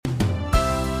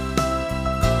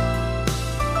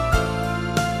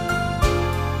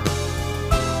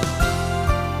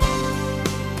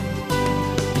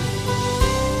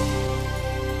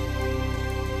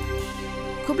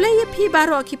Pi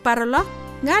baru aki paralog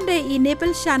ngade I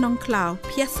Nepal Shanong Cloud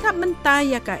piasngap mentah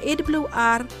ya ka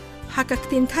AWR haka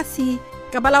ketin kasi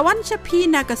kabalawan Shapi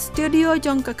na ka studio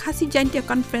jong ka kasi jantia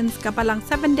conference kabalang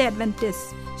 7-day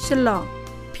Adventist Shillong.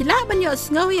 Pila banyo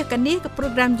sngaw ya ka ni ka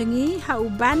program jongi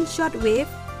hauban shortwave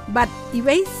but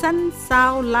iway san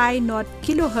sao lai not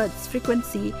kilohertz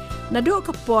frequency nado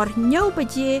ka por nyaw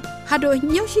baje hado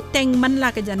nyaw shiteng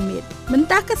manla ka janmit.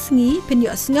 Mentah ka sngi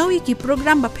penyo sngaw ki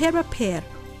program baper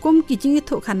kum kijing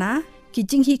itu kana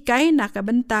kijing hikai na ka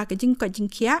benta kijing ko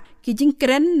jingkia kijing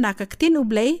kren na ka ktin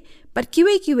ublay pat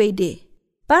kiwe de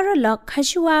paralog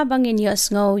khashua bangin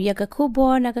yosngo ya ka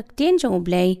kubo na ka ktin jong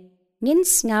ublay ngin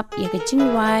snap ya ka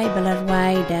jingwai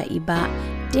balarwai da iba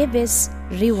Davis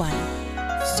Riwan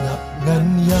snap ngan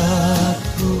ya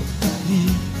ku hi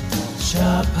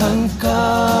syapang ka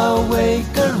we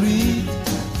kari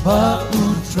ba u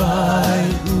try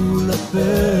u la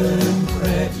pen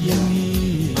pre yang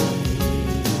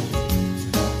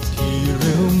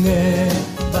nghe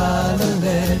ba la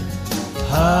le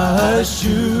ha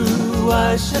shu wa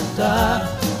shata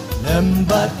lam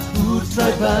bat u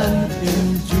trai ban in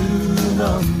ju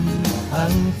nam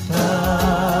han ta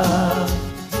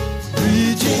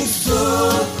reaching so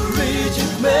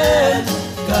reaching man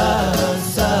ka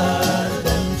sa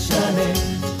dan chane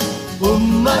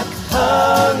mak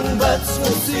hang bat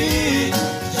so si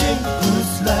jin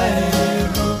kus lai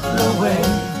ru la wen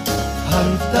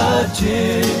hang ta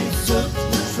jing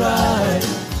try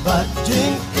but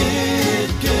ding it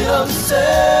get on sam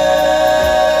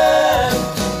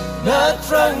not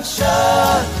drunk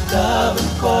shot the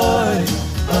boy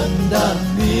under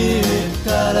me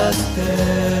karaste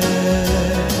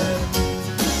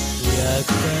ya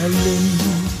kalin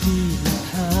di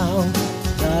how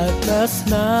ratas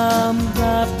nam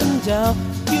rap penjau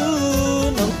you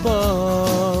nong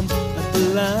pom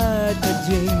apla ka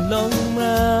jing long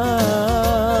mau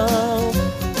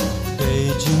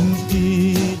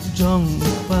jong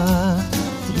pa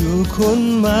yu khun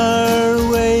mar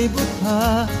wei bu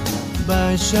pa ba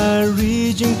shari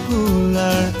jing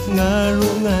kular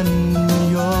ngarungan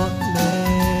yo le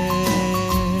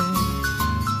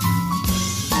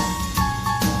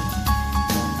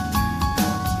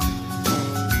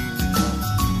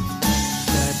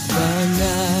dat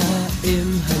banga im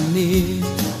hani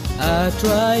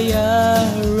atraya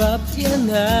rap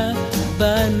yana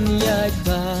ban yak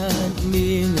ban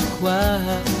min kwa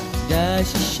da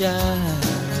shisha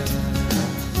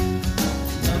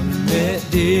namme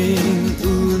ding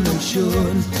unong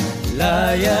shun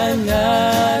layan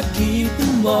aki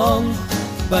mong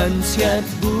ban siat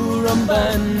buram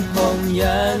ban hong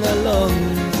yang along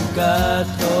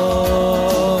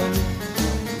katong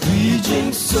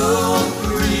reaching so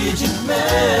reaching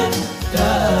man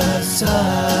da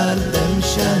salam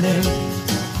shane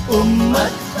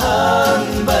ummat hang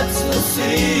bat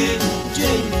susi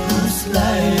jing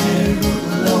lai ru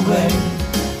la weng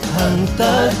hang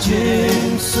ta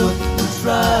jing sut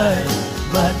try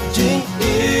but jing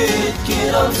it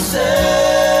get on set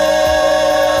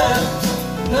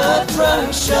not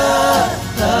drunk shot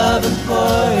the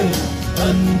boy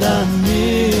under me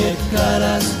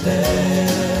karaste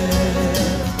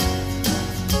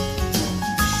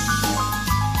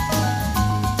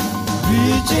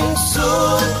reaching so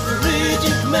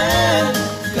reaching man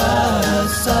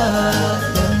kasa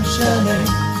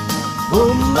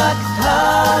umat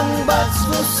hang bat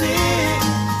susi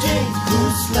jing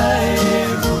kus lai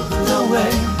ru la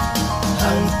weng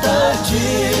hang ta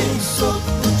jing so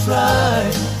try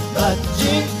but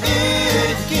jing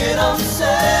it get on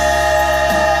set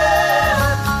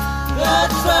not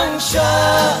drunk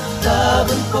shot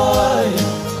the boy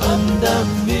under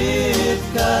mid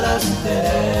karaste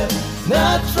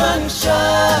not drunk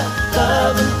shot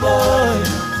the boy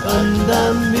under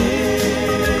mid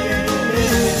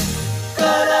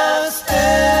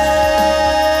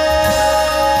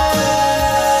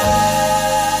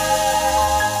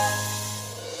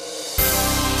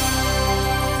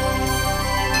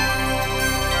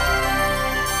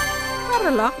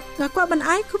ngakwa ban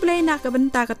ai kublay na ka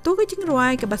benta ka tu ka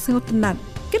jingruai ka basengot nat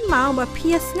ken mau ba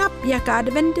pias ngap ya ka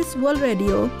Adventist World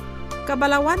Radio ka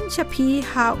balawan Shapi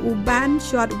ha uban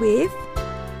shortwave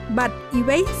but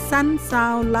iway san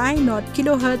sao lai not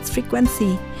kilohertz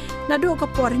frequency nado ka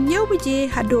por nyaw baje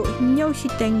hado nyaw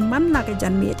shiteng man la ka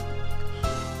janmit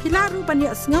pila ru ban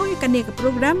ya sngaw ya ka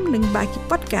program nang baki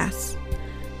podcast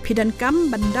pidan kam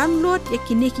ban download ya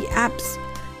kini ki apps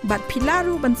but pila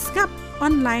ru ban skap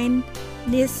online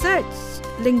ni search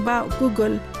link ba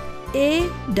Google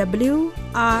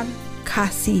AWR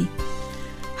Kasi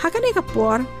hakane ka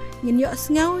por ngin yo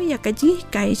sngaw ya ka ji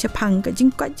kai chapang ka jing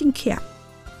ko jing khia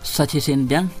Sachisin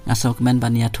biang ngasok men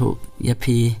bania thuk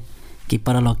yapi ki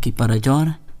paralok ki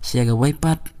parajor siaga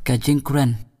waipat ka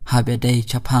jingkren habedai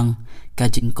chapang ka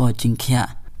jingko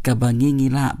jingkhia ka bangi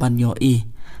ngila banyo I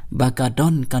baka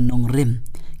don kanong rim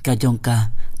ka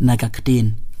jongka naga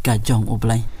ktin ka jong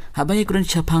ublai habai kren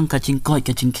chapang ka jingko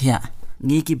ka jingkhia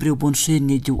ngi ki bru bun sin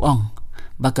ngi juong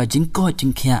baka jingko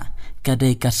jingkhia ka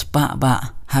dei ka spa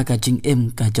ba ha ka jing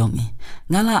ka jongi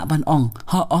ngala ban ong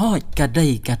ho ka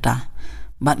dei kata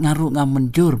bat ngaru ngam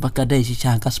menjur bakadai si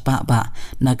cha kaspa ba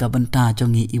naga benta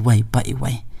jongi iwai pa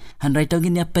iwai hanrai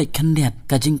togin ya pe khandiat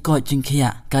ka jingko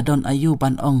jingkhia ka don ayu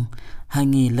ban ong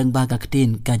hangi lengba ka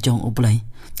ktin ka jong ublai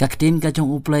ka ktin ka jong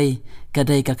ublai ka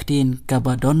dai ka ktin ka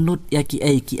ba don lut ya ki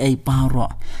ai paro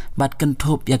bat kan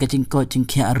thop ya ka jingko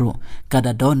jingkhia ru ka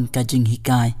da don ka jing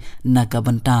hikai naga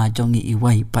benta jongi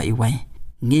iwai pa iwai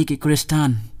ngi ki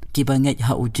kristan ki bangai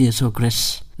ha uji Yesus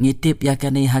Kristus ngitip ya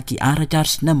kane haki arajar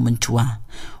senam mencua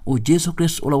uji Yesus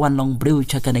Kristus ulawan long breu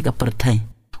cakane ka pertai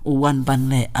uwan ban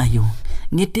le ayu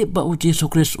ngitip ba uji Yesus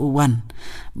Kristus uwan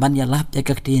ban ya lap ya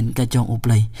kaktin ka jong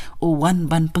ublai uwan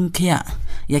ban pengkhia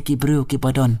ya ki breu ki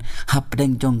padon hap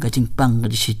deng jong ka jingpang ka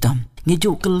sitam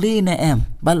ngiju keli na em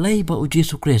balai ba uji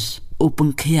Yesus Kristus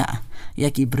upengkhia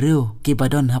ya ki breu ki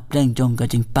padon hap deng jong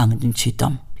ka jingpang jing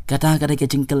sitam kata kada ke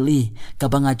jingkeli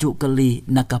ka bangaju keli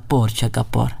nakapor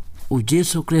chakapor uji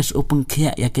Yesus Kristus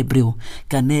upengkhia ya ke breu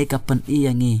kane ka pen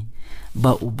iyangi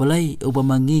ba ublai uba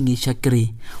mangingi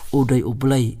syakri udai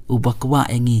ublai uba kwa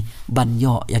yangi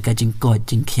banyo ya ka jingko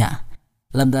jingkhia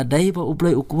lamda dai ba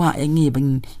ublai ukwa yangi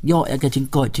ban yo ya ka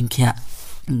jingko jingkhia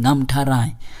ngam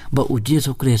tharai ba uji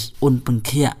Yesus Kristus un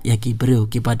pengkhia ya ki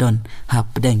breu ki badon ha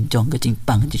pedeng jong ka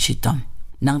jingpang jisitam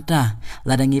nangta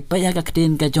ladangi pa ya ka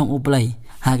ktin ka jong ublai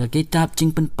haga kitab jing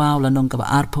pen pau lanong ka ba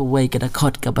arpawai ka da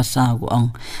khot ka basau ku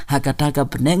ong haga ta ka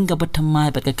beneng ka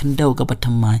bathamai ba ka khendau ka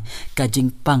bathamai ka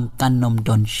jing pang kanom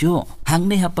don shu hang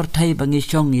ne ha perthai bangi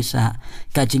shong isa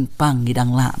ka jing pang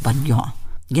ngidang la ban yo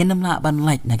genam la ban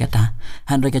light na kata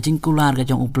han ka jing kular ka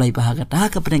jong uplai ba haga ta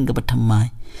ka beneng ka bathamai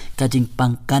ka jing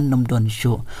pang kanom don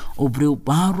shu ubru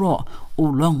baro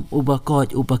ulong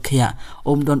ubakoj ubakhia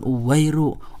don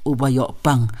uwairu ubayo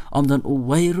pang don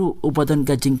uwairu ubadon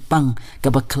gajing pang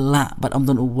kabakla bat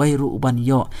don uwairu uban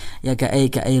yo ya ka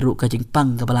ru gajing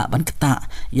pang kabala ban keta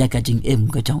ya gajing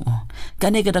ka jong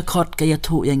kane kada khot kaya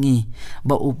thu yangi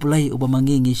ba ublai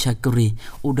ubamangi syakuri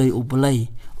udai ublai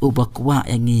ubakwa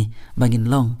yangi bangin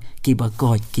long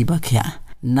kibakoj kibakhia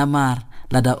namar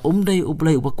lada dai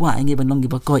ublai ubakwa yangi banlong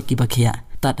kibakoj kibakhia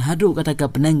tat hadu kata ka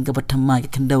peneng ka bathamai ka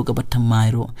khendau ka bathamai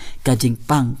ro ka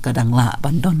jingpang kadang la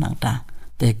bandon nang ta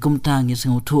te kumta ngi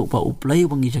sengu thu ba uplai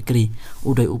bangi jakri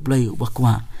udai uplai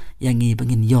bakwa yangi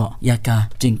bangin yo ya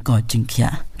ka jingko jingkhia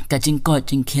ka jingko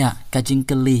jingkhia ka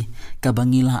jingkeli ka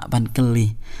bangila ban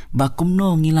keli ba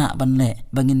kumno ngila ban le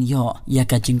bangin yo ya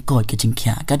ka jingko ka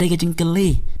jingkhia ka dai ka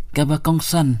jingkeli ka ba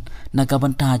kongsan na ka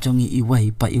banta jongi iwai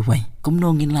pa iwai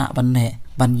kumno ngila ban le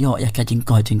ban yo ya ka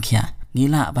jingko jingkhia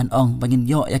ngila ban ong bangin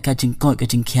yo ya ka jingko ka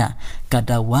jingkhia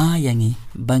kada wa yangi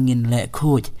bangin le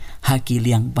khoj haki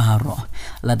liang baro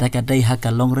lada ka dai haka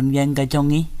long ren yang ka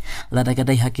jongi lada ka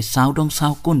dai haki sau dong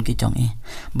sau kun ki jongi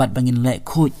bat bangin le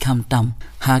khoj kham tam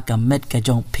haka met ka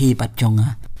jong phi bat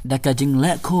jonga da ka jing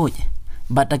le khoj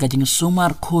bat da ka jing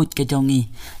sumar khoj ka jongi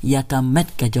ya ka met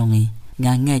ka jongi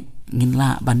nganget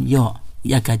ngila ban yo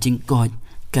ya ka jingko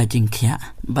ka jingkhia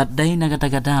bat dai na kata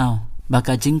kadao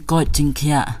baka jingko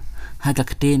jingkhia haga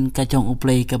ktin ka jong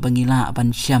uplay ka bangila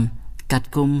ban syam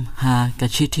katkum ha ka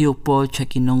chitiu po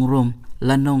chakinong rum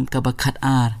lanong ka bakat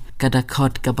ar kada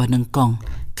khot ka baneng kong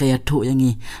kaya thu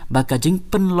yangi baka jing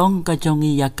penlong ka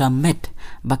jongi ya ka met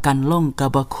bakan long ka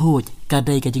bakhoj ka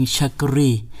dai ka jing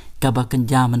syakri ka bakan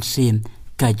jaman sim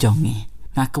ka jongi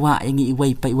ngakwa yangi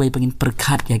iwai pa iwai bangin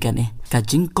perkhat ya gane ka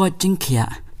jing ko jing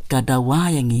khia ka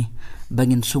dawa yangi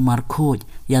bangin sumar khoj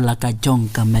ya la ka jong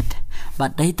ka met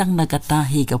bat dai tang na kata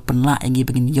hi ka penla yangi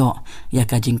bangin yo ya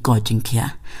ka jing ko jing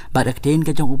khia bat akten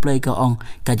ka jong uplai ka ong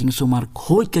ka jing sumar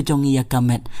khoj ka jongi ya ka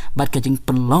met bat ka jing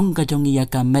penlong ka jongi ya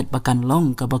ka met bakan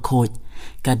long ka ba khoj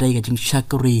ka dai ka jing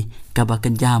syakri ka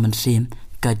bakan jaman sim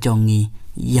ka jongi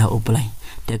ya uplai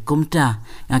te kumta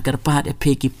ngakar pahat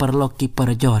epe ki perlok ki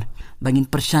perjor bangin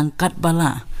persangkat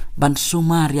bala ban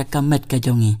sumar ya ka met ka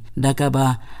jongi daga ba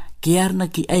kiar na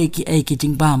ki ai ki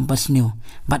jing bam bas new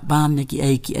bat bam ya ki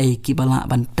ai ki bala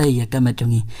ban tai ya ka met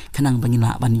jongi khanang bangin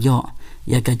la ban yo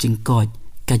ya ka jing ko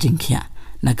ka jing khia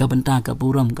na ka banta ka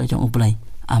buram ka jong uplai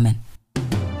amen.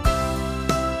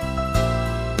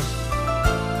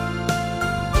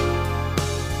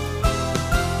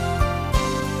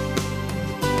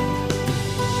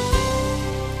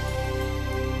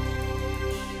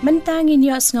 มันตางin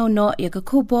yos ngau no ya ka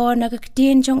khubo na ka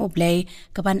tien jong ublei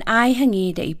ka ban ai hangi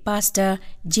de I pastor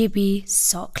JB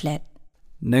Soklet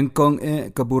nengkong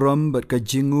kaburam bat ka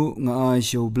jingu nga ai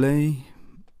shoblei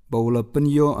baula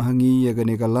penyo hangi ya ka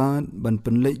nekalat ban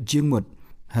penlek jingmut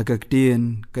hakak tien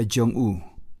ka jong u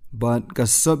bat ka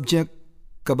subject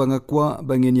ka bangakwa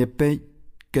bangin ya pe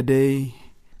kadai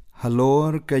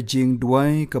halor ka jing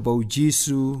duai ka bau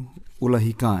Jisu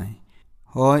ulahikai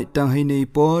hoi tang hai nei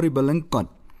por balangkot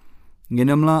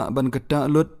nginamla ban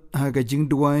kata lut ha ka jing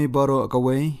duai baro ka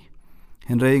wei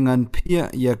henrei ngan phia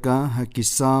ya ka ha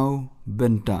kisau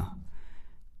benta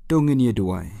tongin ye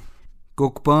duai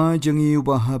kokpa jangi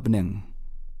ubaha beneng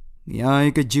ngai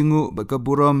ka jingu ba ka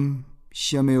buram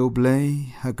syame oblei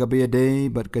ha ka bede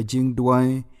bat ka jing duai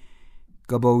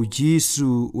ka bau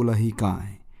Jisu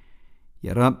ulahikai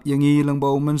yarap yangi lang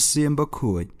bau man sem ba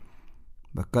khoi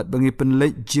bakat bangi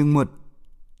penlek jingmut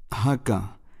haka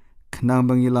khnang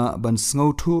bangila ban sngo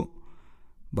thu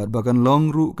bat bakan long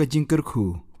ru ka jingker khu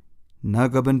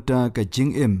naga benta ka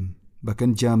jing em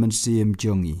bakan jaman sem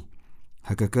jongi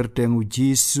haka kerteng u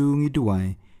Jisu ngi duai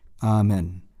amen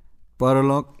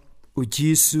paralok u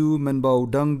Jisu men bau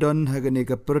dang dan hagane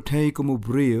ka perthai ko mu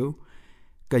brio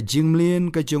ka jingmlien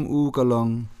ka jong u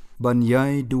kalong ban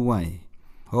yai duai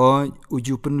hoi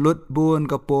uju penlut bon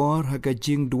ka por haka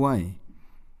jing duai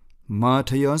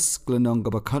Matthias klenong ka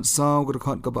bakhat saw ka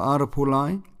khat ka ba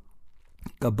arapulai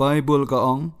ka Bible ka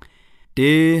ong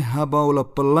te habaw la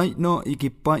palai no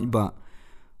ikipai ba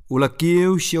ula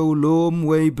kiu show lom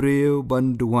way breu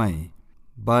banduai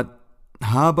but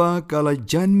haba kala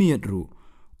janmiat ru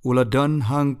ula dan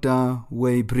hangta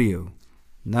way breu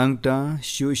nangta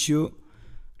shu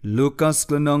Lucas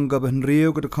klenong ka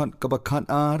banriu ka khat ka bakhat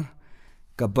ar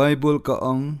ka Bible ka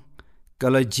ong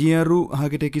kala jiaru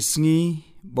hagite kisngi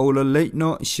baula leit no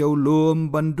show lom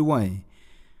banduai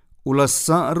ula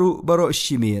sa'ru baro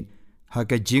shimit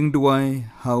haka jing duai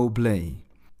hau blei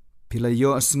pila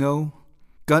yo asngau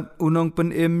kat unong pen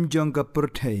em jong ka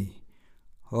perthai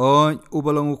hoi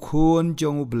ubalong khon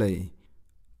jong blei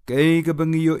kei ka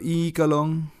bangiyo I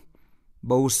kalong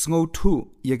bau sngo thu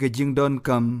ye ka jing don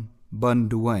kam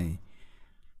banduai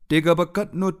tega bakat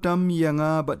no tam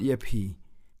yanga bat yapi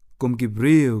kum ki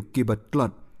breu ki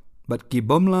batlat bat ki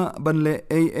bomla banle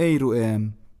ai ru em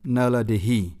nala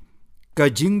dehi ka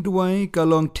jing duai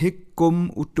kalong thik kum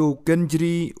uto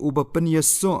kenjri ubapen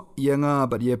yaso yanga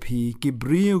bat yapi ki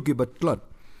breu ki batlat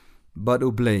bat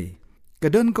ublei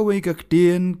kadan kawai ka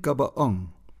ktien ka ba ong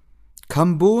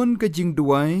khambon ka jing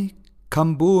duai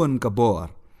khambon ka bor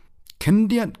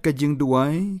khendiat ka jing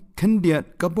duai khendiat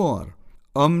ka bor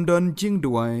amdon jing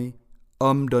duai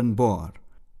amdon bor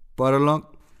paralok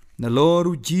na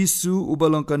loru Jisu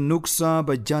ubalong ka nuksa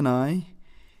ba janai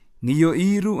ngiyo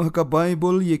iru haka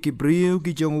Bible ye ki breu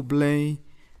ki jong ublei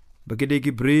bagide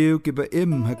ki breu ki ba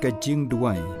em haka jing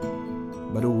duai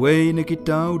baru wei na ki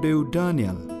tau deu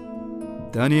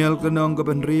Daniel kanong ka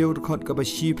ban reu khot ka ba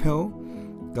shipel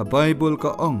ka Bible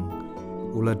ka ong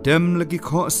ula dem lagi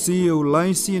kho siu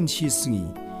laisian shisngi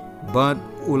bat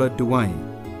ula duai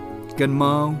kan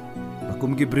mau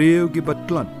bakum ki breu ki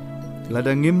batlat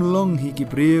lada ngim long hi ki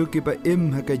breu ki ba im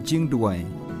haka jing duai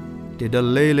te da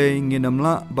lele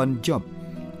nginamla ban job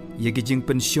ye ki jing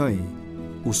pensoi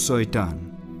usoitan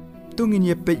tungin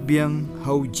ye pet biang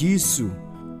hau Jisu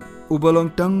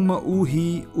ubalong tang ma uhi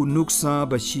unuksa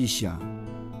ba shisha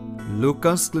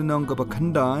Lucas lenong ka ba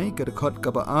khandai ka khot ka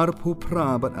ba arphu phra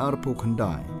bat arphu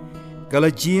khandai kala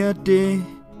jia te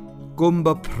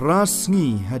komba prasngi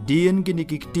hadien kini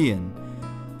kiktien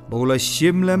Baula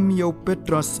Shimlem yau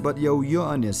Petrus bat yau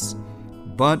Yohanes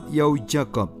bat yau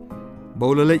Jacob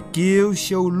baula lek kiu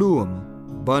show luam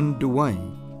ban duai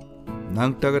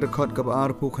nang taga khot ka ba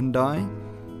arpu khandai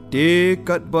te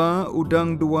kat ba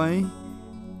udang duai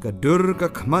ka dur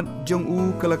ka khmat jong u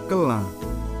kala kala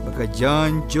baka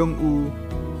jan jong u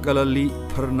kala li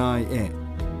pernai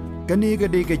kani ga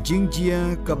de ka jingjia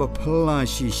ka ba phla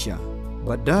shisha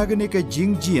badagane ka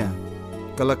jingjia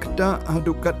kalakta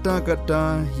hadu kata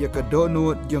ya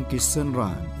kadonut yang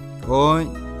kisenran hoi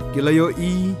kilayo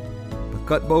I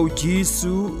bakat bau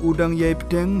Jisu udang yai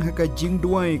peteng haka jing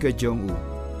duai ka jong u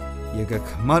ya ka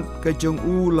khmat ka jong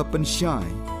u lapan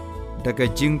syai da ka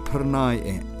jing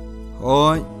pernai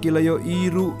hoi kilayo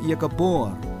iru ya ka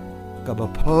bor ka ba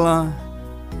phla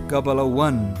ka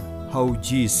balawan hau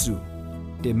Jisu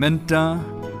dementa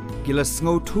kila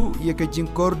sngo thu ya ka jing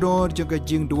kordor ja ka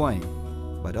jing duai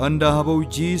Bad anda habau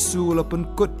Jisu la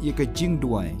penkut ye ka jing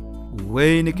duai.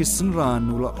 Wei ne ki senran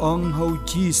ula ong hau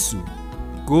Jisu.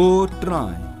 Go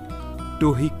try. To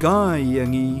hikai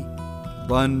yangi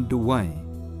ban duai.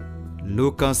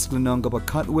 Lucas klenang ka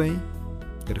bakat wei.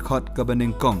 kerkhot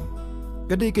kabanengkong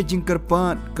kadai ke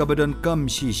jingkerpat kabadan kam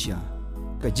shisha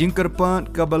ka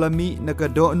jingkerpat kabalami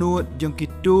nakadonut jong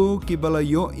kitu kibala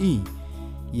yoi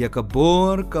ya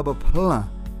kabor kabapla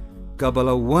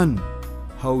kabalawan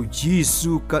hau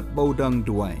jisu kat baudang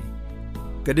duai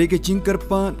kadai ke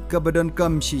jingkerpat kabadan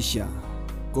kam shisha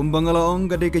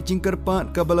kumbangalaong kadai ke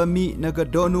jingkerpat kabalami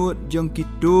nakadonut jong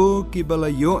kitu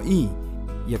kibala yoi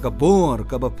ya kabor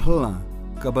kabapla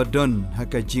kabadan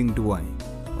hakajing duai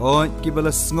oi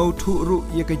kibala ngau thuru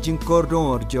ya kajing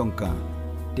koridor jongka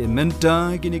de menta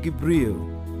kini kibriu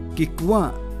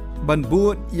kikwa ban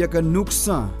buat ya ka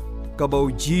nuksa kabau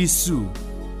jisu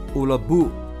ulabu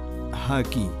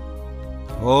haki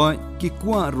oi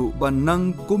kikwa ru banang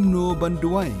kumno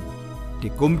banduai di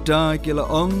kumta kila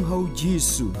ong hau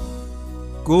jisu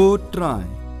ko trai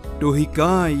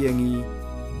dohikai yangi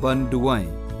banduai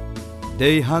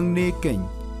dei hang ne ken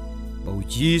bau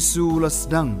jisu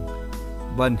lasdang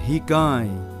ban hikai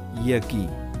yaki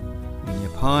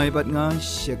minyapai bat nga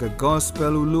syaga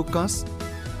gospel Lukas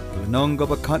lanong ka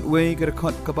bakat we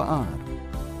kerkot ka baar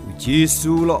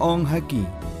Jisu la ong haki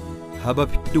habap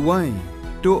duai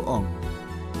to ong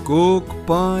ko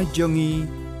pa jongi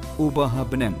ubah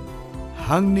benang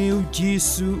hang neu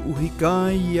Jisu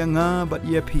uhikai yanga bat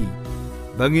yapi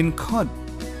bangin khot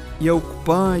yau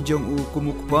pa jong u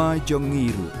kumuk pa jong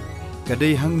ngiru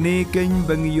kadai hang ne ken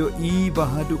bangiyo i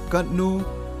bahadukat no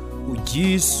u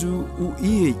Jisu u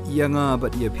i yanga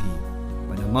bat yapi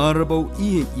panamar bau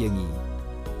i yangi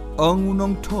ong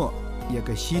unong to ya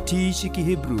ka shiti shiki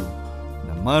Hebrew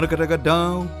namar kata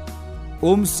daw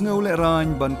ngau le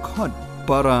ran ban khot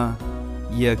para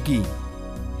yaki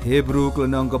Hebrew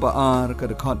klanang ka baar ka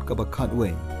khot ka bakhat we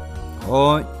o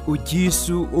u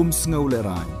Jisu ngau le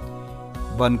ran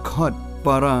ban khot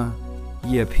para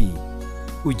yapi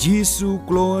u Jisu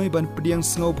kloi ban pediang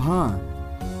ngau bha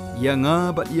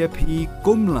yanga bat yapi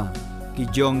kumla ki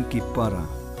jong ki para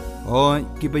o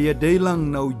ki baya deilang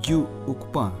nau ju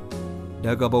ukpa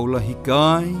daga baula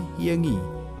hikai yangi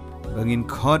bangin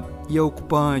khot ya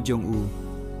ukpa jong u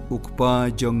ukpa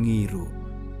jong ngiru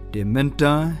de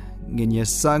menta ngenya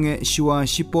sange shwa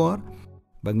shipor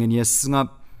bangin ya sngap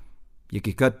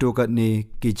yakikato kat ne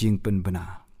kijing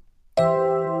penbena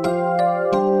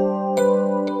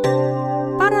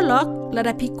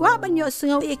lada pikwa banyo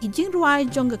sengau kijing ruai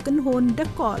jong ken hon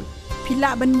dekol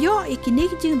pila banyo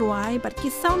kini kijing ruai bat ki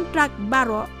soundtrack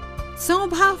baro song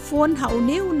bha phone ha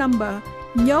new number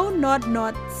nyo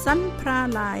not san pra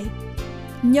lai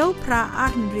nyo pra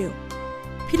arnrio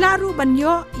pila ru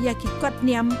banyo ya ki kwat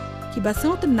niam ki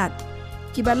basong tenat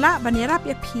ki bala banirap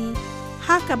ya phi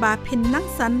ha ka ba phin nang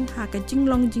san ha ka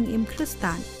jinglong jing im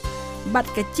kristan bat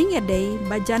ka jing ya dei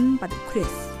bajan bat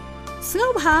kris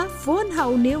song bha phone ha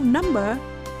new number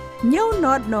nyo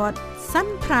not san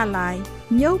pra lai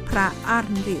nyo pra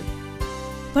arnrio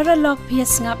Paralog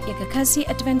PS ngap ya kakasi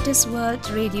Adventist World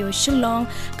Radio Shillong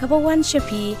kabawan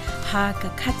shapi ha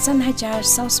kakatsan hajar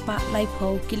sauspa laipo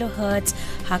kilohertz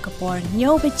ha kapor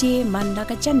nyo beje manda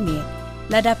ka janme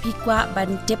lada pikwa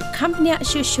ban tip company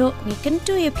shusho ni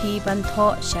kentu ya pi ban tho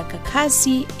sha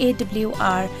kakasi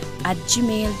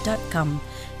awr@gmail.com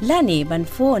lani ban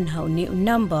phone ha ni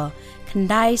number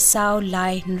khandai sao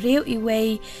lai nriu iway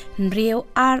nriu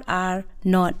rr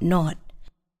not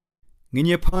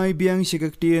nginya pai biang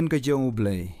shikaktien ka jong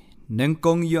ublay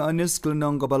nengkong yo anis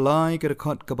klanong ka balai ka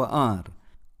khot ka baar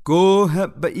ko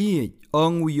hab bai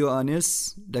ong yo anis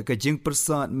da ka jing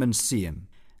persat men siem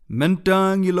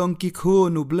mentang ngilong ki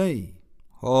khon ublay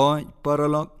hoi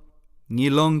paralok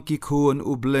ngilong ki khon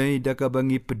ublay da ka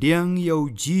bangi pediang yo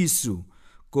Jisu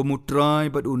ko mutrai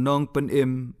bat unong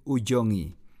penem ujongi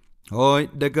hoi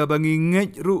da ka bangi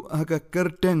ngej ru ha ka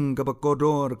kerteng ka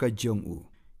bakodor ka jong u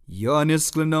Yohanes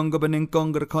klenong ka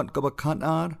banengkong gerkot ka bakhat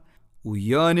ar u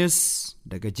Yohanes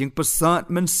daga jing pesat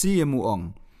mensi muong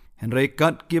henry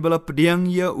kat ki bala pediang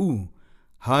ya u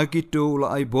ha kitu la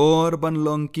ai bor ban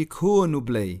long ki khon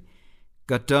ublay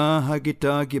kata ha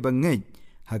kita ki bangej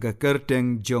ha ka kerteng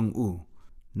jong u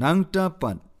nang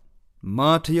tapat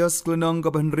Matias klenong ka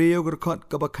banrio gerkot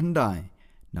ka bakhandai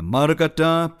na mar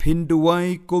kata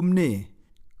pinduai kumne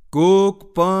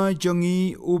kok pa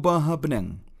jongi ubah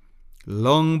beneng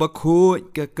long bakho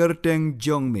ka kerteng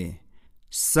jong me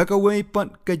sakawai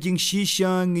pat ka jing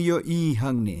shisha ngiyo i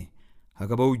hang ne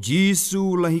hakabau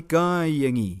Jisu lahikai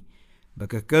yangi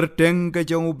baka kerteng ka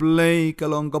jong ublay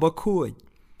ka long ka bakho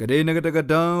kadai na ka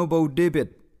daw bau David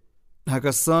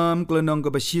hakasam klanong ka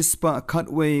bashispa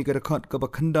khatway ka khot ka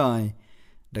bakhandai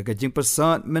daga jing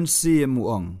pasat mensi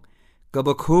muong ka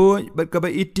bakho bat ka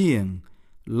ba itieng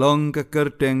long ka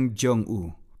kerteng jong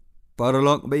u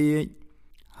paralok bai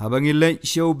habangi lej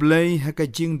show blay haka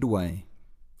jing duai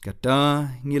kata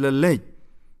ngila lej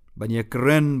banya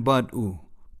keren bad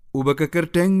uba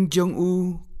kekerteng jong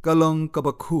kalong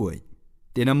kabakhuai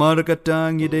tinamar kata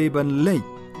ngidei ban lej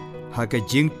haka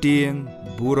jing tieng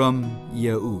buram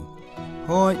ya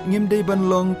hoi ngimdei ban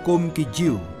long kom ki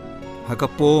jiu haka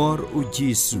por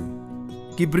Jisu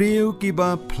kibriu ki ba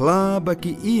phla ba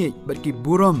ki iet ba ki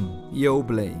buram ya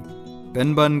blay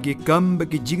penban ki kam ba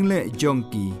ki jingle jong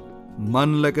ki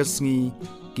man lagasngi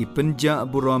ki penja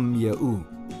buram ya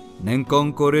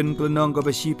nengkong korin klenong ka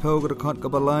basi phau ka khat ka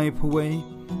balai phuai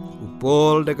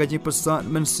upol da ka ji pasat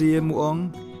men sie muong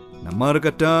namar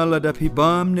kata la da phi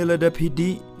bam ne la da phi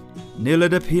di ne la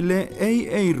da phi le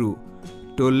ai ru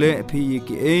to le phi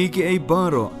ki ai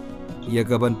baro ya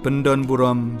ka ban pendon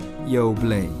buram ya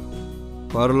blai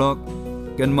parlok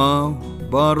kan mau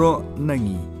baro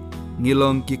nangi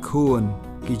ngilong ki khun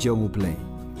ki jong blai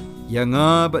yang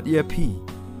abat ya pi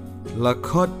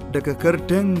lakot deka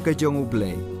kerteng ka jong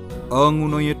blai ang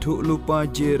uno ye tu lupa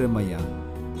Jeremia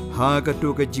ha ka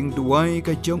tu ka jing duai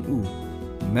ka jong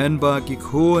men ba ki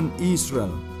khon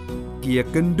Israel ki ya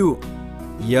kendu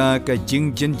ya ka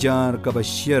jing jenjar ka ba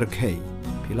shir khai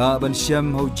pila ban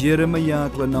syam ho Jeremia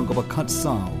klanong ka ba khat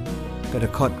saw ka da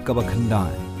khot ka ba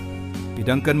khandai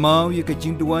bidangkan mau ye ka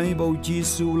jing duai ba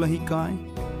Jisu lahikai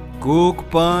kuk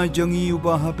pa jong yu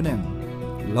ba hapneng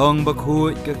long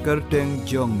bakhuit ka kerteng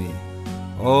jong mi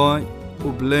oi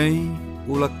ublei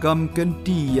ulakam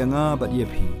kenti yang abat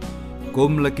yepi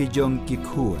kum laki jong ki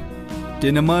khu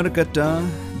tinamar kata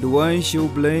duai shu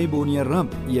blei bunia rap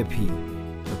yepi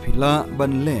pila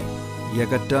ban le ya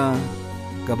kata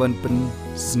kaban pen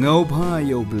snau bha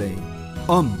yo blei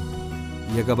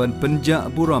ya kaban penja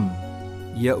buram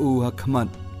ya hakmat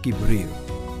kibriu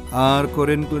ar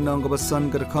koren kunang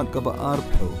kabasan kerkhat kaba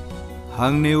arpho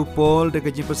hang neu pol de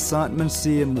kaji pesat men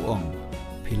siem muong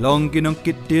pilong kinong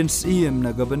kitten siem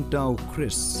na gabentau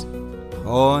Chris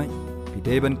oi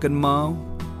pidai ban kan mau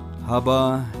haba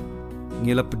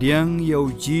ngila pediang yau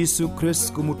Jisu Chris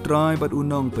kumutrai bat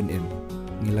unong penem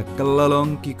ngila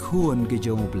kelalong ki khun ki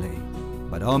jong blai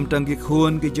bat om tang ki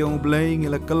khun ki jong blai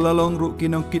ngila kelalong ru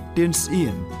kinong kitten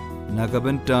siem na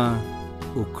gabenta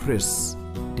Chris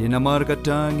dinamar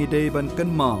kata ngidai ban kan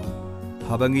mau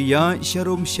habangi ya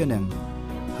syarum syeneng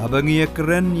habangi ya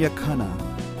keren ya khana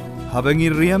habangi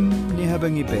riam ni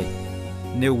habangi be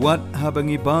ne wat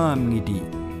habangi bam ngidi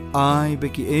ai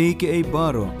beki ai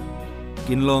baro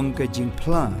kinlong ka jing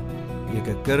pla ya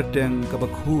ka kerteng ka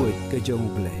bakhuai ka jong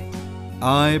ble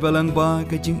ai balang ba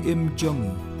ka jing im jong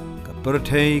ka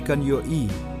perthei kan yo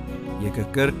ya ka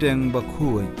kerteng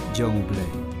bakhuai jong ble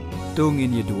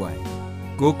tungin ye duai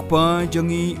gokpa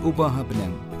jongi ubah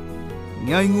benang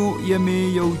ngaingu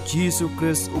yame yau Jisu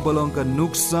Kris ubalong ka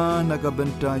nuksa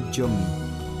nagabenta jongi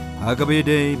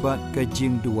agabede bat ka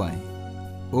jing duai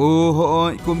o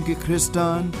hooi kum ki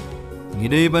Kristan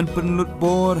ngidei ban penlut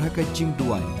bor haka jing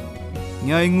duai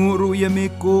ngaingu ru yame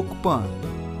gokpa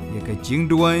ya ka jing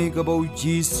duai ka bau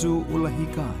Jisu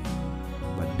ulahikai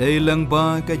badai lang ba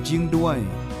ka jing duai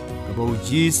ka bau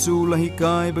Jisu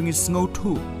ulahikai bangis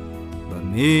ngautu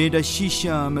me da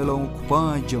shisha melong kupa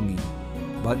jongi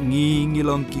bat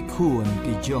ngilong ki khun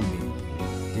ki jongi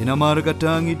tinamar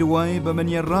katangi duai ba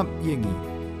menya rap yengi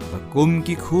bakum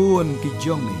ki khun ki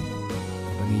jongi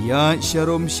bangiya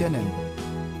sharom shanen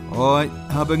oi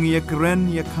habangi ya keren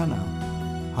ya khana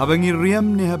habangi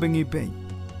riam ne habangi pe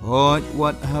oi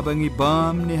wat habangi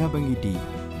bam ne habangi di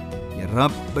ya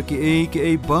rap baki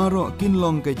ai baro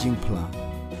kinlong ka jingpla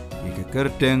ya ka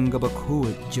kerteng ka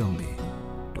bakhut jongi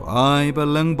ai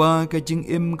balang ba ka jing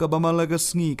im ka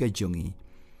bamalagas ngi ka jongi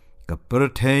ka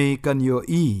perthei kan yo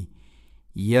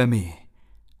yame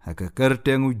ha ka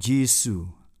kerteng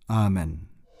Jisu amen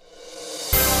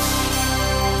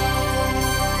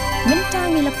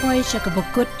Mentang ila poi siya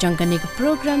kabukot jang kani ka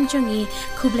program jangi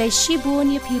kublay shibun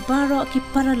ya pi baro ki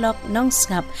paralok nong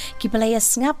ngap ki palaya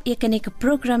ngap ya kani ka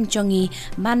program jangi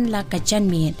man la ka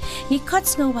janmien ni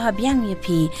khots ngo ba byang ya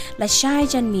pi la shai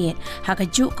janmien ha ka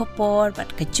ju ka por bat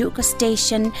ka ju ka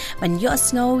station ban yo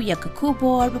ngo ya ka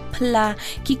kubor ba phla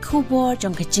ki kubor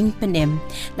jang ka jing penem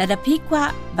la da pi kwa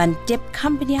ban tip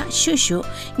company shushu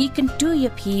ni kan tu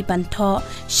ya pi ban tho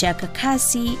sha ka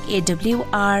khasi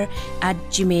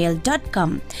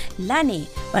awr@gmail.com lani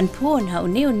ban phone ha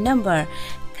new number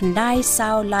khandai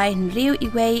sao lai riu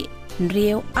iway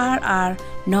riu rr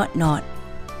not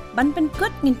ban pen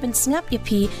kot ngin pen snap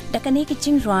yapi dakani ki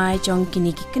ching rai jong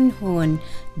kini ki kan hon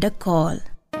the call